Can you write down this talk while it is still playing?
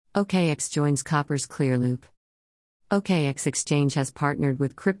OKX joins Copper's Clearloop. OKX Exchange has partnered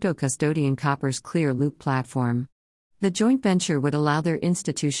with crypto custodian Copper's Clearloop platform. The joint venture would allow their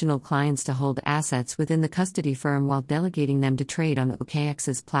institutional clients to hold assets within the custody firm while delegating them to trade on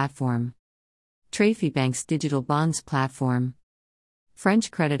OKX's platform. Treasury Bank's digital bonds platform.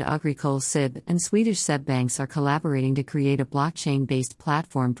 French Crédit Agricole (CIB) and Swedish SEB banks are collaborating to create a blockchain-based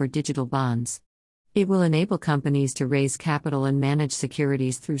platform for digital bonds. It will enable companies to raise capital and manage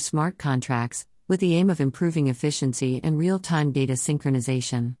securities through smart contracts, with the aim of improving efficiency and real-time data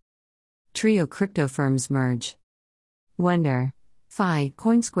synchronization. Trio crypto firms merge. Wonder, Fi,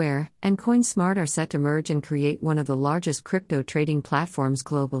 CoinSquare, and CoinSmart are set to merge and create one of the largest crypto trading platforms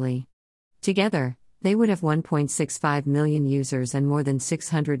globally. Together, they would have 1.65 million users and more than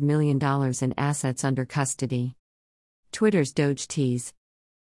 $600 million in assets under custody. Twitter's Doge tease.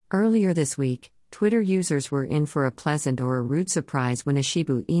 Earlier this week, Twitter users were in for a pleasant or a rude surprise when a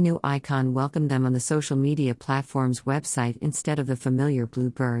Shiba Inu icon welcomed them on the social media platform's website instead of the familiar blue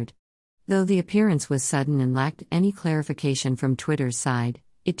bird. Though the appearance was sudden and lacked any clarification from Twitter's side,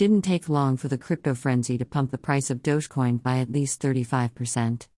 it didn't take long for the crypto frenzy to pump the price of Dogecoin by at least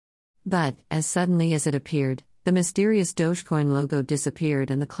 35%. But, as suddenly as it appeared, the mysterious Dogecoin logo disappeared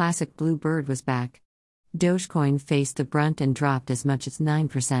and the classic blue bird was back. Dogecoin faced the brunt and dropped as much as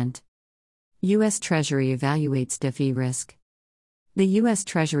 9%. U.S. Treasury evaluates DeFi risk. The U.S.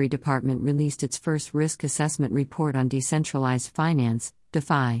 Treasury Department released its first risk assessment report on decentralized finance,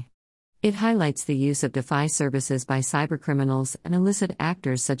 DeFi. It highlights the use of DeFi services by cybercriminals and illicit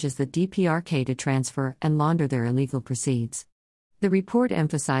actors such as the DPRK to transfer and launder their illegal proceeds. The report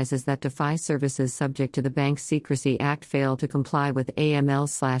emphasizes that DeFi services subject to the Bank Secrecy Act fail to comply with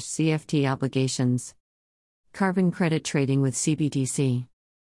AML/CFT obligations. Carbon credit trading with CBDC.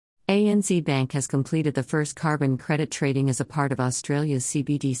 ANZ Bank has completed the first carbon credit trading as a part of Australia's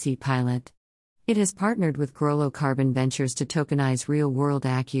CBDC pilot. It has partnered with Grollo Carbon Ventures to tokenize real-world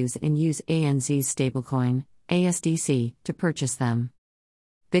ACUs and use ANZ's stablecoin, ASDC, to purchase them.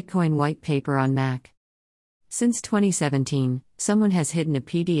 Bitcoin white paper on Mac. Since 2017, someone has hidden a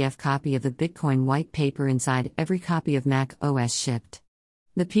PDF copy of the Bitcoin white paper inside every copy of Mac OS shipped.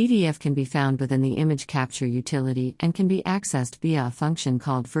 The PDF can be found within the image capture utility and can be accessed via a function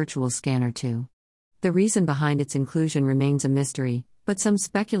called Virtual Scanner 2. The reason behind its inclusion remains a mystery, but some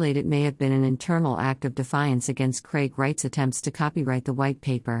speculate it may have been an internal act of defiance against Craig Wright's attempts to copyright the white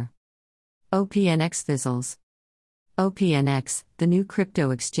paper. OPNX fizzles. OPNX, the new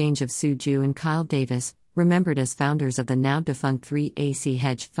crypto exchange of Sue Ju and Kyle Davis, remembered as founders of the now-defunct 3AC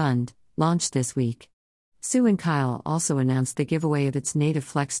hedge fund, launched this week. Sue and Kyle also announced the giveaway of its native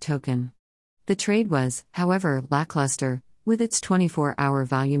Flex token. The trade was, however, lackluster, with its 24-hour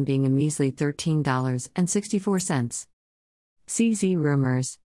volume being a measly $13.64. CZ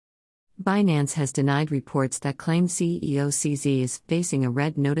rumors. Binance has denied reports that claim CEO CZ is facing a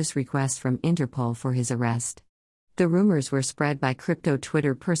red notice request from Interpol for his arrest. The rumors were spread by crypto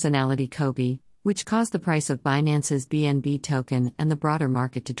Twitter personality Kobe, which caused the price of Binance's BNB token and the broader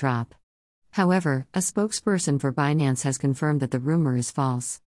market to drop. However, a spokesperson for Binance has confirmed that the rumor is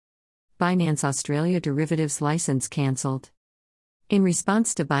false. Binance Australia derivatives license cancelled. In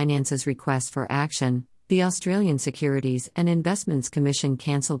response to Binance's request for action, the Australian Securities and Investments Commission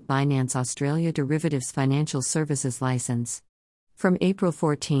cancelled Binance Australia derivatives financial services license. From April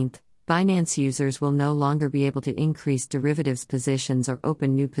 14, Binance users will no longer be able to increase derivatives positions or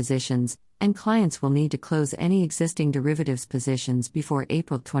open new positions, and clients will need to close any existing derivatives positions before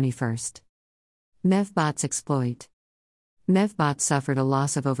April 21. Mevbots exploit. Mevbot suffered a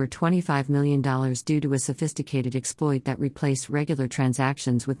loss of over $25 million due to a sophisticated exploit that replaced regular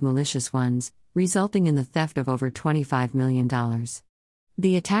transactions with malicious ones, resulting in the theft of over $25 million.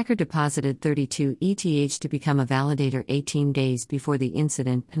 The attacker deposited 32 ETH to become a validator 18 days before the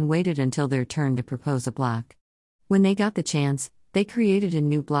incident and waited until their turn to propose a block. When they got the chance, they created a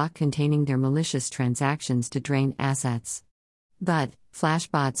new block containing their malicious transactions to drain assets. But,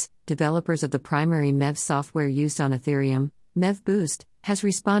 Flashbots, developers of the primary MEV software used on Ethereum, MEV-Boost, has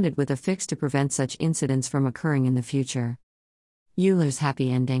responded with a fix to prevent such incidents from occurring in the future. Euler's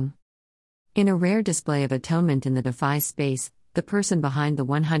happy ending. In a rare display of atonement in the DeFi space, the person behind the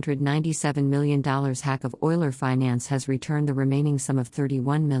 $197 million hack of Euler Finance has returned the remaining sum of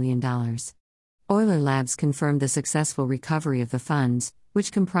 $31 million. Euler Labs confirmed the successful recovery of the funds,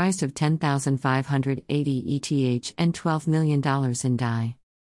 which comprised of 10,580 ETH and $12 million in DAI.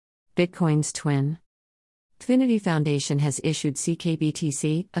 Bitcoin's twin. Tfinity Foundation has issued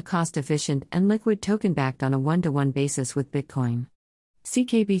CKBTC, a cost-efficient and liquid token backed on a one-to-one basis with Bitcoin.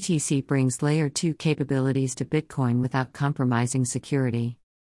 CKBTC brings Layer 2 capabilities to Bitcoin without compromising security.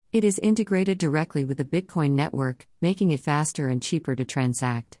 It is integrated directly with the Bitcoin network, making it faster and cheaper to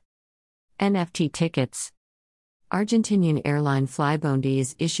transact. NFT tickets. Argentinian airline Flybondi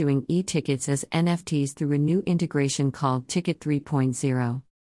is issuing e-tickets as NFTs through a new integration called Ticket 3.0.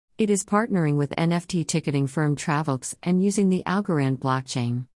 It is partnering with NFT ticketing firm Travelx and using the Algorand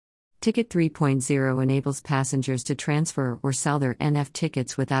blockchain. Ticket 3.0 enables passengers to transfer or sell their NFT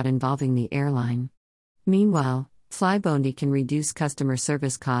tickets without involving the airline. Meanwhile, Flybondi can reduce customer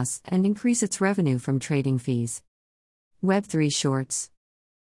service costs and increase its revenue from trading fees. Web3 shorts.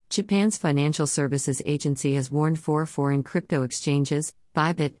 Japan's financial services agency has warned four foreign crypto exchanges,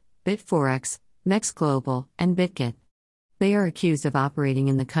 Bybit, Bitforex, Mex Global, and BitGet. They are accused of operating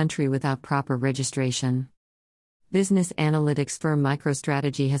in the country without proper registration. Business analytics firm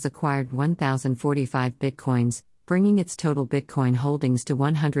MicroStrategy has acquired 1,045 bitcoins, bringing its total Bitcoin holdings to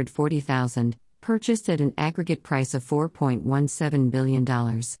 140,000, purchased at an aggregate price of $4.17 billion.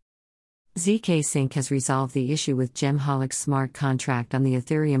 ZK Sync has resolved the issue with Gemholic's smart contract on the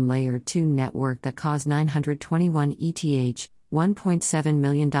Ethereum Layer 2 network that caused 921 ETH, $1.7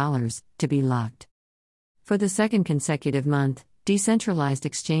 million, to be locked. For the second consecutive month, decentralized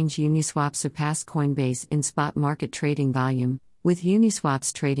exchange Uniswap surpassed Coinbase in spot market trading volume, with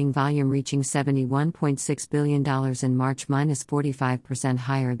Uniswap's trading volume reaching $71.6 billion in March, -45%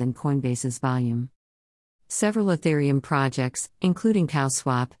 higher than Coinbase's volume. Several Ethereum projects, including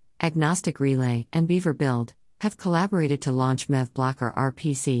CowSwap, Agnostic Relay, and Beaver Build, have collaborated to launch MEV Blocker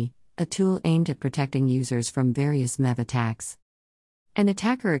RPC, a tool aimed at protecting users from various MEV attacks. An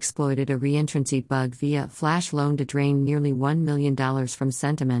attacker exploited a reentrancy bug via Flash loan to drain nearly $1 million from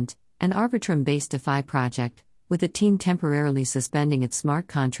Sentiment, an Arbitrum-based DeFi project, with the team temporarily suspending its smart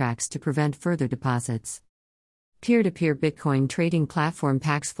contracts to prevent further deposits. Peer-to-peer Bitcoin trading platform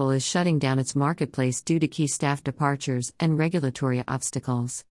Paxful is shutting down its marketplace due to key staff departures and regulatory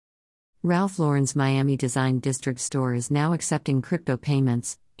obstacles. Ralph Lauren's Miami Design District store is now accepting crypto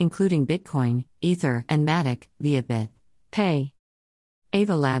payments, including Bitcoin, Ether, and Matic, via BitPay.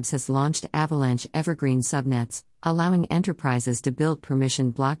 Ava Labs has launched Avalanche Evergreen subnets, allowing enterprises to build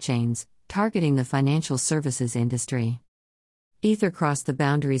permissioned blockchains, targeting the financial services industry. Ether crossed the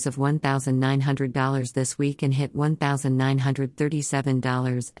boundaries of $1,900 this week and hit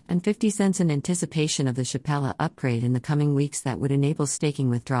 $1,937.50 in anticipation of the Chapella upgrade in the coming weeks that would enable staking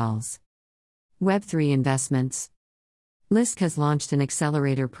withdrawals. Web3 investments. Lisk has launched an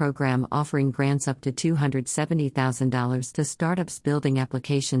accelerator program offering grants up to $270,000 to startups building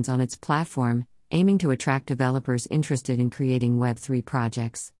applications on its platform, aiming to attract developers interested in creating Web3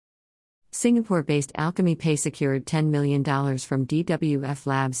 projects. Singapore-based Alchemy Pay secured $10 million from DWF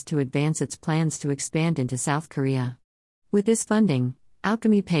Labs to advance its plans to expand into South Korea. With this funding,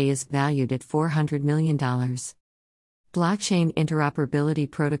 Alchemy Pay is valued at $400 million. Blockchain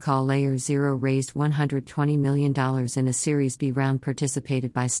Interoperability Protocol Layer 0 raised $120 million in a Series B round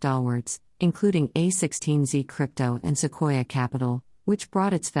participated by stalwarts, including A16Z Crypto and Sequoia Capital, which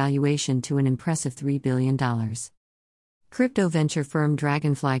brought its valuation to an impressive $3 billion. Crypto venture firm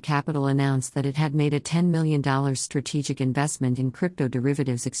Dragonfly Capital announced that it had made a $10 million strategic investment in crypto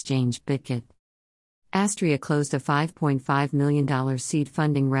derivatives exchange BitGet. Astria closed a $5.5 million seed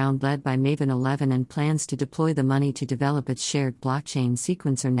funding round led by Maven 11 and plans to deploy the money to develop its shared blockchain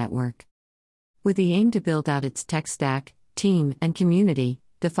sequencer network. With the aim to build out its tech stack, team, and community,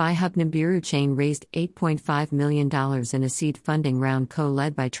 DeFi Hub Nibiru Chain raised $8.5 million in a seed funding round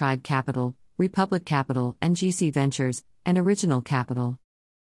co-led by Tribe Capital, Republic Capital, and GC Ventures, and Original Capital.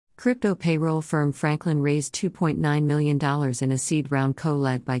 Crypto payroll firm Franklin raised $2.9 million in a seed round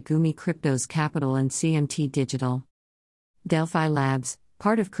co-led by Gumi Crypto's Capital and CMT Digital. Delphi Labs,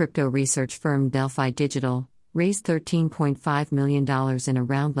 part of crypto research firm Delphi Digital, raised $13.5 million in a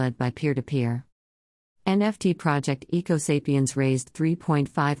round led by Peer-to-Peer. NFT project EcoSapiens raised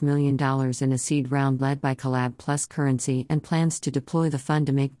 $3.5 million in a seed round led by Collab Plus Currency and plans to deploy the fund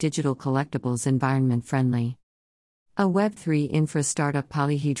to make digital collectibles environment-friendly. A Web3 infra startup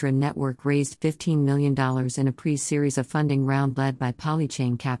Polyhedra Network raised $15 million in a pre-series of funding round led by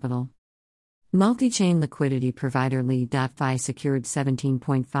Polychain Capital. Multi-chain liquidity provider Lee.fi secured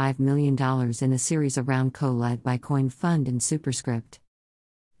 $17.5 million in a series of round co-led by Coin Fund and Superscript.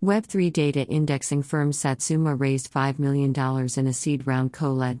 Web3 data indexing firm Satsuma raised $5 million in a seed round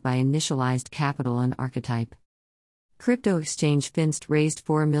co-led by Initialized Capital and Archetype. Crypto exchange Finst raised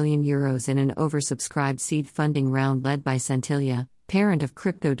 €4 million in an oversubscribed seed funding round led by Centilla, parent of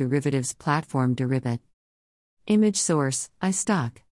crypto derivatives platform Deribit. Image source: iStock.